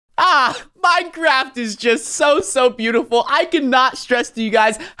Minecraft is just so beautiful. I cannot stress to you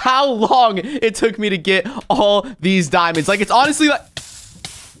guys how long it took me to get all these diamonds. Like, it's honestly like...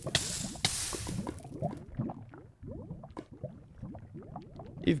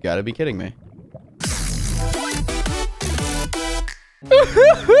 You've got to be kidding me.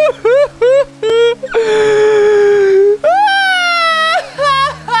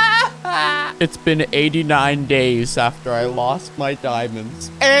 It's been 89 days after I lost my diamonds.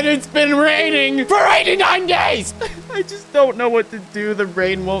 And it's been raining for 89 days! I just don't know what to do. The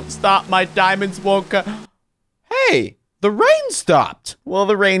rain won't stop. My diamonds won't come. Hey! The rain stopped. Well,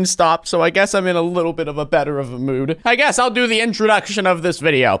 the rain stopped, so I guess I'm in a little bit of a better of a mood. I guess I'll do the introduction of this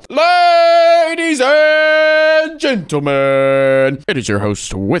video. Ladies and gentlemen, it is your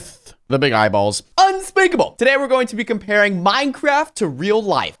host with the big eyeballs, Unspeakable. Today we're going to be comparing Minecraft to real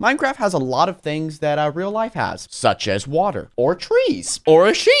life. Minecraft has a lot of things that real life has, such as water, or trees, or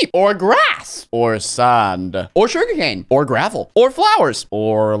a sheep, or grass, or sand, or sugarcane, or gravel, or flowers,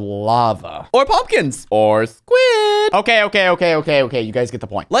 or lava, or pumpkins, or squid. Okay, you guys get the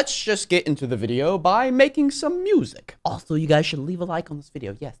point. Let's just get into the video by making some music. Also, you guys should leave a like on this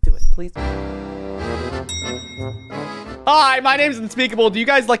video. Yes, do it, please. Hi, my name's Unspeakable. Do you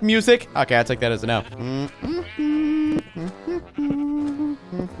guys like music? Okay, I'll take that as a no.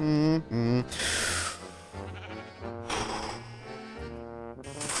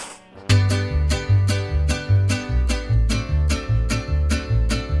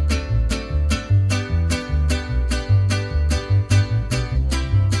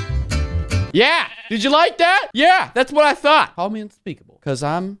 Yeah, did you like that? Yeah, that's what I thought. Call me Unspeakable, because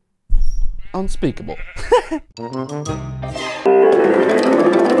I'm unspeakable.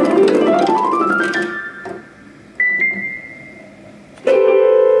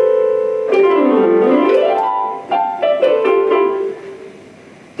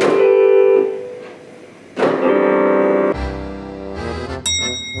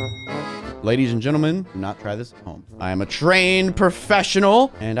 Ladies and gentlemen, do not try this at home. I am a trained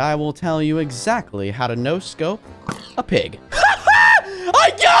professional, and I will tell you exactly how to no-scope a pig.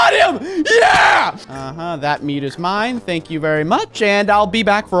 I got him! Yeah! That meat is mine. Thank you very much, and I'll be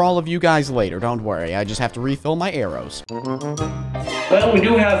back for all of you guys later. Don't worry, I just have to refill my arrows. Well, we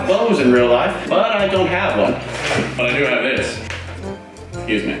do have bows in real life, but I don't have one. But I do have this.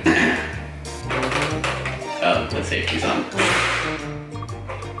 Excuse me. Oh, the safety's on.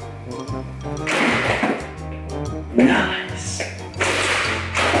 Nice.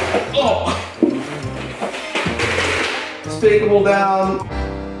 Oh! Unspeakable down.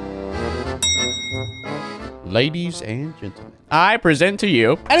 Ladies and gentlemen, I present to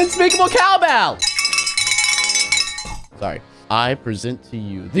you an unspeakable cowbell. Sorry. I present to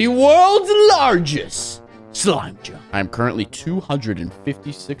you the world's largest slime jump. I'm currently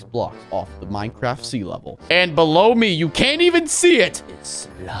 256 blocks off the Minecraft sea level. And below me, you can't even see it. It's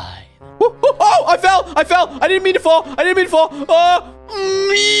slime. Oh, I fell. I didn't mean to fall.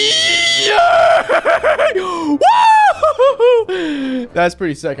 That's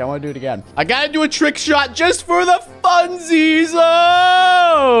pretty sick. I want to do it again. I got to do a trick shot just for the funsies.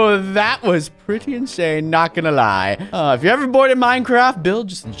 Oh, that was pretty insane. Not going to lie. If you're ever bored in Minecraft, build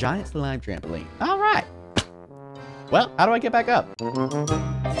just a giant slime trampoline. All right. Well, how do I get back up?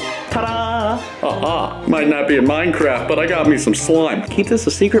 Ta-da! Aha! Might not be in Minecraft, but I got me some slime. Keep this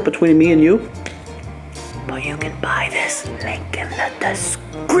a secret between me and you. But you can buy this. Link in the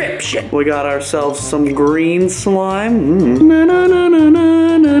description. We got ourselves some green slime. Na, na, na, na,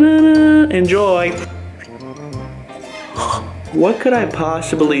 na, na, na. Enjoy. What could I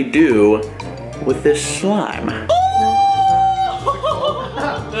possibly do with this slime?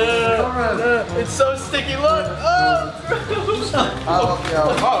 It's so sticky. Look.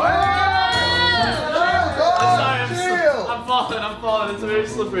 I'm falling. It's very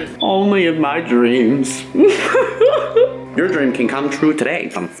slippery. Only in my dreams. Your dream can come true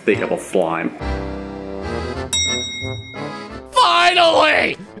today, unspeakable slime.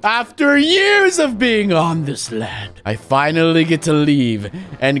 Finally! After years of being on this land, I finally get to leave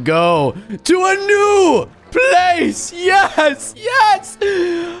and go to a new place. Yes.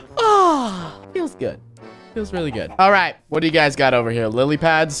 Ah, feels good. Feels really good. All right, what do you guys got over here? Lily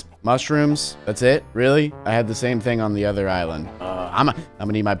pads, mushrooms. That's it? Really? I had the same thing on the other island. I'm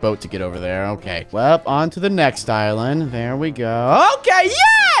gonna need my boat to get over there. Okay. Well, on to the next island. There we go. Okay,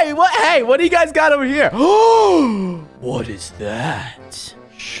 yay! Hey, what do you guys got over here? Oh, what is that?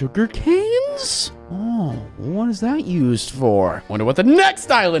 Sugar canes? Oh, what is that used for? Wonder what the next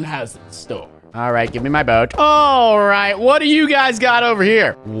island has in store. All right, give me my boat. All right, what do you guys got over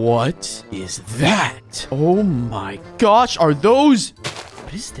here? What is that? Oh my gosh, are those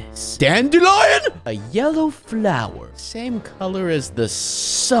What is this? Dandelion? A yellow flower. Same color as the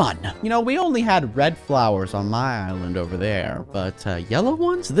sun. You know, we only had red flowers on my island over there, but yellow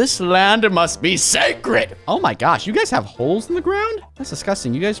ones? This land must be sacred. Oh my gosh, you guys have holes in the ground? That's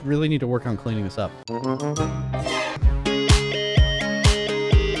disgusting. You guys really need to work on cleaning this up.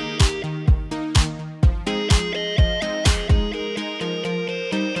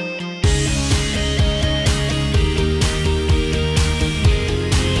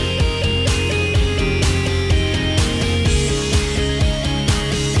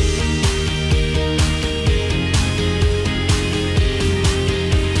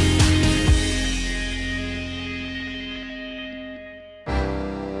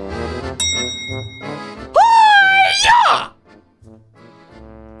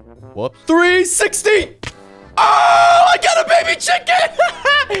 Whoops. 360. Oh, I got a baby chicken.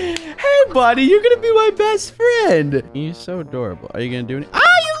 Hey, buddy, you're going to be my best friend. You're so adorable. Are you going to do anything?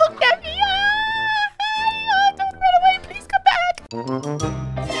 Ah, you looked at me. Ah, don't run away. Please come back.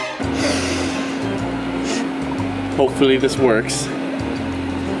 Hopefully this works.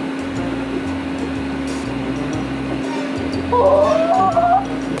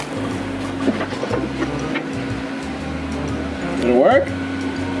 Did it work?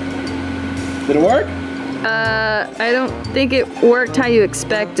 Did it work? I don't think it worked how you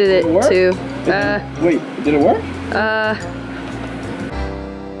expected it to. Wait, did it work?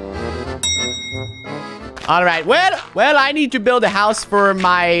 All right, well, I need to build a house for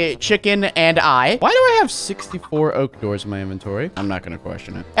my chicken and I. Why do I have 64 oak doors in my inventory? I'm not gonna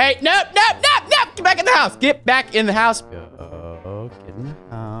question it. Hey, nope, get back in the house. Get back in the house. Go, get in the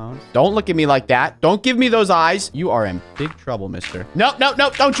house. Don't look at me like that. Don't give me those eyes. You are in big trouble, mister. Nope,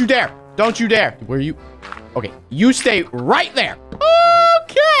 don't you dare. Don't you dare. Where are you? Okay, you stay right there.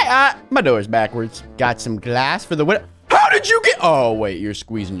 Okay, my door's backwards. Got some glass for the window. How did you get? Oh, wait, you're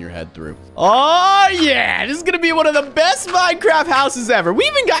squeezing your head through. Oh, yeah, this is gonna be one of the best Minecraft houses ever. We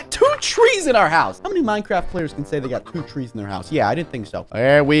even got 2 trees in our house. How many Minecraft players can say they got 2 trees in their house? Yeah, I didn't think so.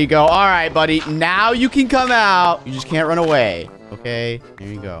 There we go. All right, buddy, now you can come out. You just can't run away. Okay, there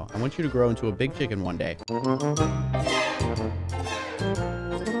you go. I want you to grow into a big chicken one day.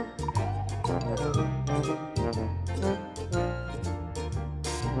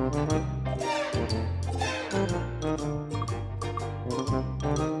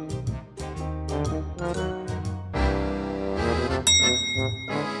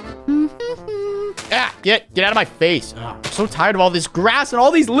 Get out of my face. Oh, I'm so tired of all this grass and all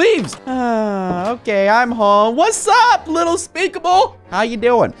these leaves. Okay, I'm home. What's up, little Speakable? How you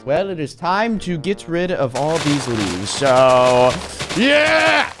doing? Well, it is time to get rid of all these leaves. So,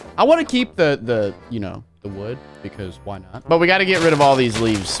 yeah! I want to keep the wood, because why not? But we got to get rid of all these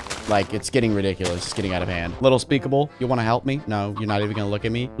leaves. Like, it's getting ridiculous. It's getting out of hand. Little Speakable, you want to help me? No, you're not even going to look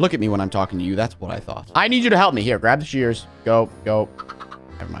at me? Look at me when I'm talking to you. That's what I thought. I need you to help me. Here, grab the shears. Go.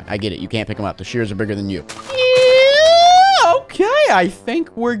 Never mind. I get it. You can't pick them up. The shears are bigger than you. Yeah, okay. I think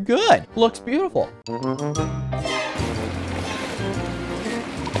we're good. Looks beautiful.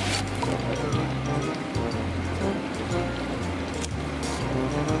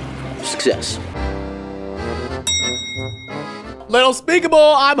 Success. Little Speakable,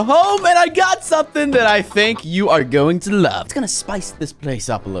 I'm home and I got something that I think you are going to love. It's gonna spice this place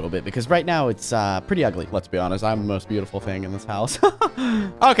up a little bit because right now it's pretty ugly. Let's be honest, I'm the most beautiful thing in this house.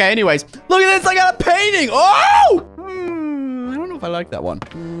 Okay, anyways, look at this, I got a painting. Oh! I don't know if I like that one.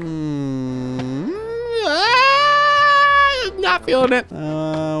 Not feeling it.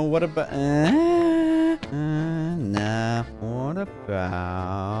 What about... nah, what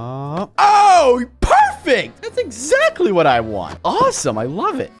about... Oh, perfect! That's exactly what I want. Awesome, I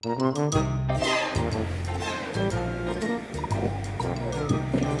love it.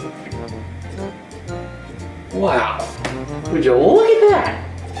 Wow. Would you look at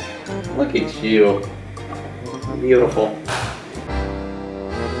that? Look at you. Beautiful.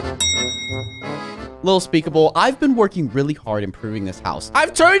 Little Speakable, I've been working really hard improving this house.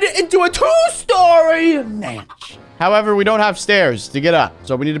 I've turned it into a 2-story mansion. However, we don't have stairs to get up,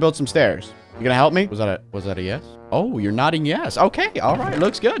 so we need to build some stairs. You gonna help me? Was that a yes? Oh, you're nodding yes. Okay, all right,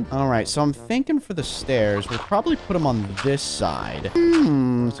 looks good. All right, so I'm thinking for the stairs, we'll probably put them on this side.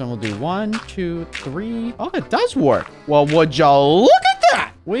 So we'll do 1, 2, 3. Oh, it does work. Well, would you look at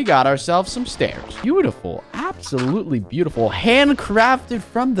that? We got ourselves some stairs. Beautiful, absolutely beautiful. Handcrafted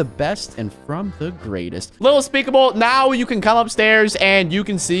from the best and from the greatest. Little Speakable, now you can come upstairs and you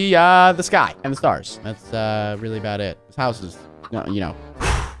can see the sky and the stars. That's really about it. This house is, you know,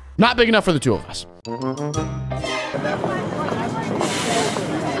 not big enough for the 2 of us.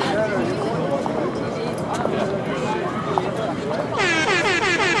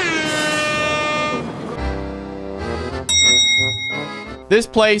 This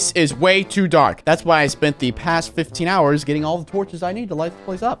place is way too dark. That's why I spent the past 15 hours getting all the torches I need to light the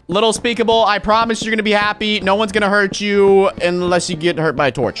place up. Little Speakable, I promise you're gonna be happy. No one's gonna hurt you unless you get hurt by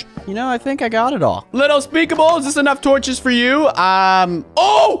a torch. You know, I think I got it all. Little Speakable, is this enough torches for you?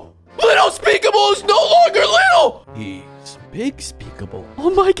 Oh! Little Speakable is no longer little! He's big Speakable. Oh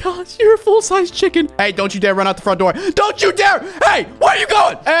my gosh, you're a full-size chicken. Hey, don't you dare run out the front door. Don't you dare! Hey, where are you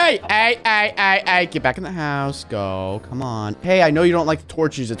going? Hey, get back in the house. Go, come on. Hey, I know you don't like the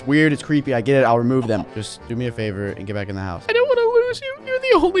torches. It's weird, it's creepy. I get it, I'll remove them. Just do me a favor and get back in the house. I don't want to lose you. You're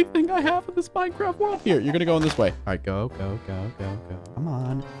the only thing I have in this Minecraft world. Here, you're gonna go in this way. All right, go. Come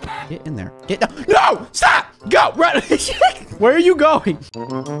on, get in there. Get down. No, stop, go, run. Where are you going?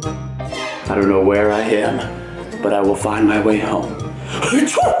 I don't know where I am, but I will find my way home.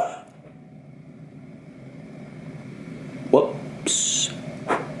 Whoops.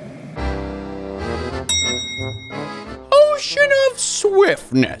 Ocean of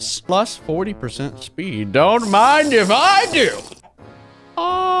swiftness. Plus 40% speed. Don't mind if I do.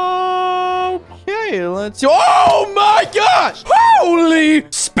 Okay, let's... Oh my gosh! Holy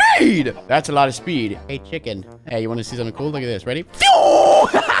speed! That's a lot of speed. Hey, chicken. Hey, you want to see something cool? Look at this. Ready?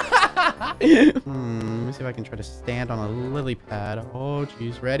 Let me see if I can try to stand on a lily pad. Oh,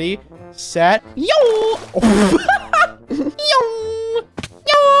 geez. Ready? Set. Yo! Yo!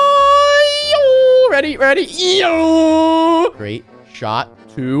 Yo! Ready? Ready? Yo! Great shot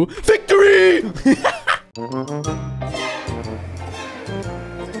to victory!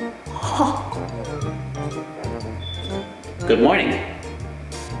 Good morning.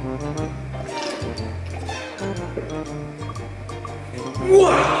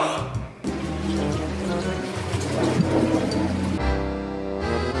 Wow!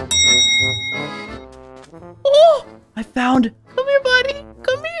 Oh! I found... Come here, buddy.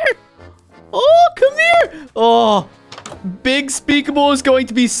 Come here. Oh, come here. Oh, Big Speakable is going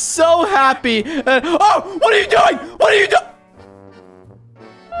to be so happy. Oh, what are you doing? What are you doing?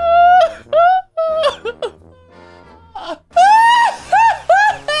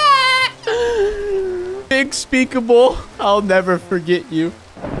 Big Speakable, I'll never forget you.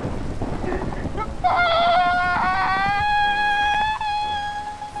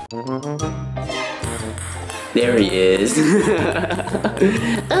 There he is.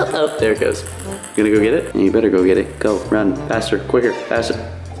 Oh, there it goes. You gonna go get it? You better go get it. Go, run, faster, quicker, faster.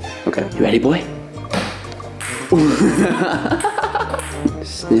 Okay, you ready, boy?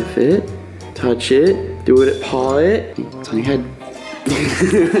 Sniff it, touch it, do it, paw it. It's on your head.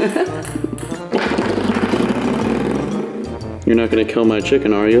 You're not gonna kill my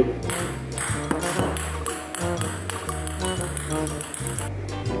chicken, are you?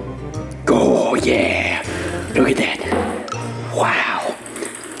 Oh, yeah. Look at that. Wow.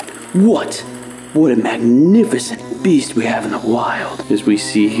 What a magnificent beast we have in the wild. As we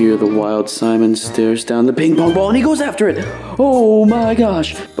see here, the wild Simon stares down the ping pong ball and he goes after it. Oh my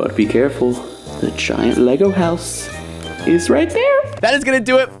gosh. But be careful. The giant Lego house is right there. That is going to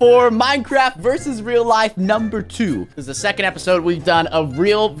do it for Minecraft versus real life number 2. This is the second episode we've done of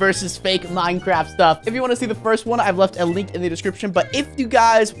real versus fake Minecraft stuff. If you want to see the first one, I've left a link in the description. But if you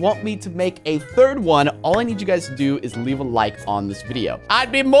guys want me to make a third one, all I need you guys to do is leave a like on this video.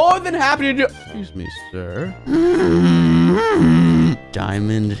 I'd be more than happy to do... Excuse me, sir.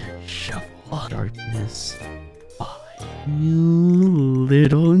 Diamond shovel. Darkness. You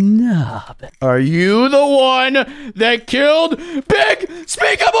little knob. Are you the one that killed Big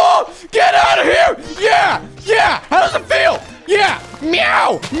Speakable? Get out of here! Yeah! How does it feel? Yeah!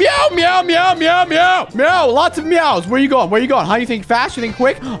 Meow! Meow, meow, meow, meow, meow! Meow! Lots of meows. Where you going? How do you think fast? You think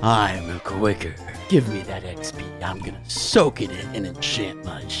quick? I'm quicker. Give me that XP. I'm gonna soak it in and enchant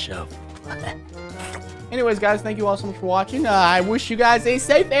my shovel. Anyways, guys, thank you all so much for watching. I wish you guys a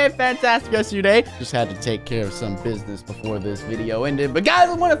safe and fantastic rest of your day. Just had to take care of some business before this video ended. But guys,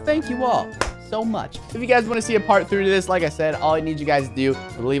 I want to thank you all so much. If you guys want to see a part 3 to this, like I said, all I need you guys to do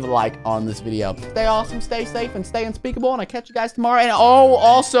is leave a like on this video. Stay awesome, stay safe, and stay unspeakable. And I'll catch you guys tomorrow. And oh,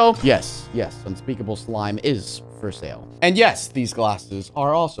 also, yes, Unspeakable Slime is for sale. And yes, these glasses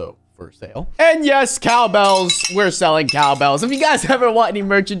are also for sale. And yes, cowbells. We're selling cowbells. If you guys ever want any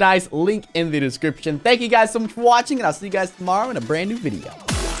merchandise, link in the description. Thank you guys so much for watching, and I'll see you guys tomorrow in a brand new video.